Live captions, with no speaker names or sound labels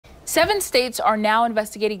7 states are now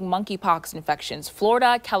investigating monkeypox infections.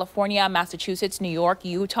 Florida, California, Massachusetts, New York,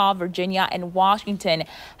 Utah, Virginia, and Washington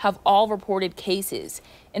have all reported cases.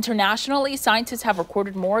 Internationally, scientists have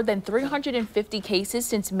recorded more than 350 cases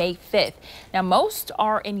since May 5th. Now, most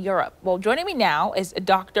are in Europe. Well, joining me now is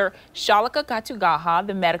Dr. Shalika Katugaha,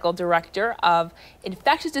 the medical director of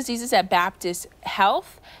infectious diseases at Baptist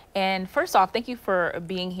Health. And first off, thank you for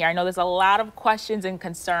being here. I know there's a lot of questions and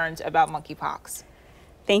concerns about monkeypox.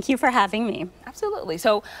 Thank you for having me. Absolutely.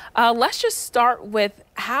 So let's just start with,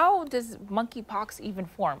 how does monkeypox even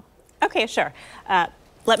form? Okay, sure.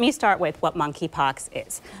 Let me start with what monkeypox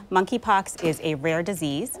is. Monkeypox is a rare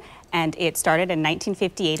disease, and it started in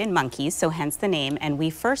 1958 in monkeys, so hence the name, and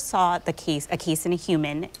we first saw a case in a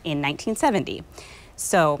human in 1970.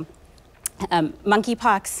 So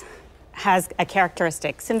monkeypox has a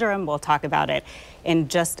characteristic syndrome. We'll talk about it in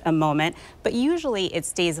just a moment, but usually it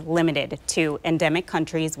stays limited to endemic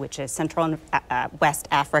countries, which is Central and West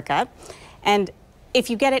Africa. And if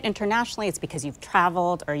you get it internationally, it's because you've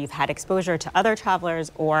traveled or you've had exposure to other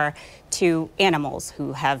travelers or to animals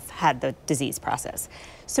who have had the disease process.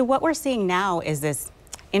 So what we're seeing now is this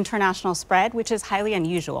international spread, which is highly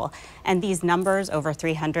unusual. And these numbers, over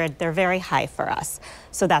 300, they're very high for us.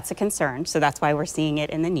 So that's a concern. So that's why we're seeing it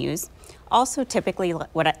in the news. Also, typically,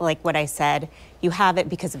 like what I said, you have it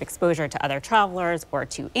because of exposure to other travelers or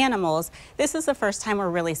to animals. This is the first time we're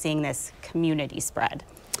really seeing this community spread.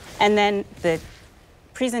 And then the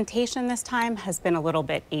presentation this time has been a little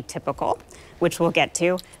bit atypical, which we'll get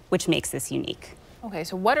to, which makes this unique. Okay,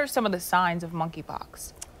 so what are some of the signs of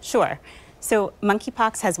monkeypox? Sure. So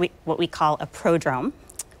monkeypox has what we call a prodrome,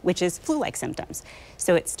 which is flu-like symptoms.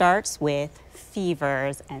 So it starts with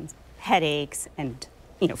fevers and headaches and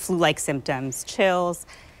flu-like symptoms, chills,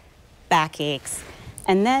 backaches,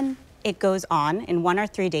 and then it goes on in 1 or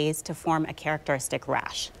 3 days to form a characteristic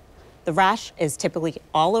rash. The rash is typically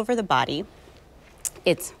all over the body.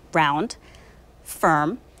 It's round,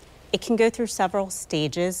 firm. It can go through several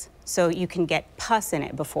stages, so you can get pus in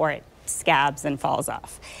it before it scabs and falls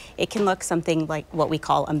off. It can look something like what we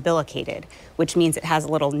call umbilicated, which means it has a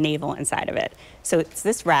little navel inside of it. So it's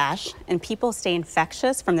this rash, and people stay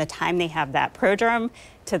infectious from the time they have that prodrome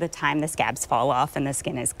to the time the scabs fall off and the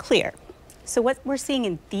skin is clear. So what we're seeing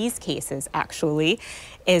in these cases actually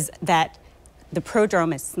is that the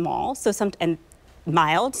prodrome is small and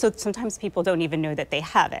mild, so sometimes people don't even know that they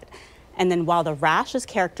have it. And then while the rash is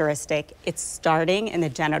characteristic, it's starting in the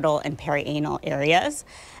genital and perianal areas.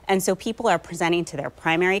 And so people are presenting to their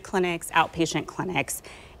primary clinics, outpatient clinics,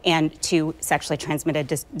 and to sexually transmitted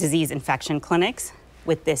disease infection clinics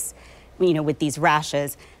with this, with these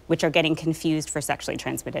rashes, which are getting confused for sexually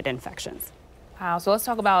transmitted infections. Wow, so let's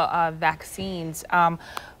talk about vaccines.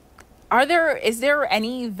 Is there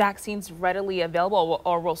any vaccines readily available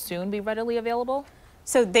or will soon be readily available?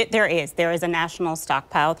 So there is a national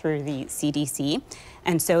stockpile through the CDC,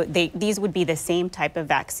 and so these would be the same type of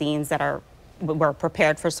vaccines that were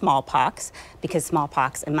prepared for smallpox, because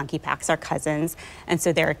smallpox and monkeypox are cousins, and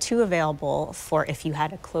so there are 2 available for if you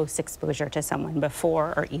had a close exposure to someone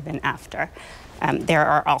before or even after. There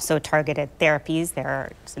are also targeted therapies.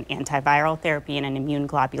 There's an antiviral therapy and an immune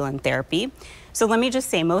globulin therapy. So let me just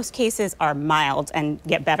say, most cases are mild and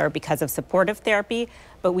get better because of supportive therapy,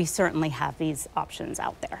 but we certainly have these options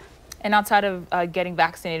out there. And outside of getting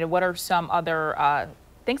vaccinated, what are some other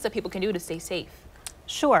things that people can do to stay safe?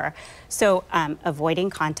 Sure. So avoiding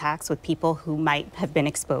contacts with people who might have been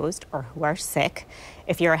exposed or who are sick.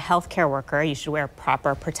 If you're a healthcare worker, you should wear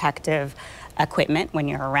proper protective equipment when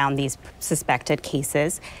you're around these suspected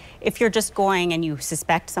cases. If you're just going and you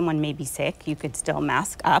suspect someone may be sick, you could still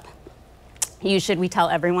mask up. We tell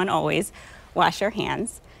everyone always, wash your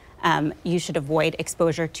hands. You should avoid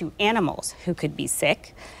exposure to animals who could be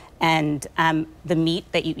sick. And the meat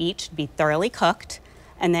that you eat should be thoroughly cooked.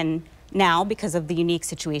 And then now, because of the unique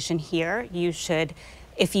situation here, you should,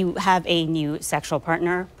 if you have a new sexual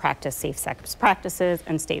partner, practice safe sex practices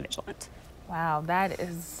and stay vigilant. Wow,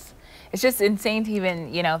 it's just insane to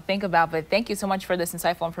even, think about, but thank you so much for this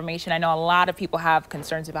insightful information. I know a lot of people have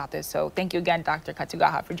concerns about this, so thank you again, Dr.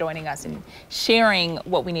 Katugaha, for joining us and sharing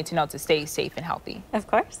what we need to know to stay safe and healthy. Of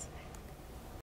course.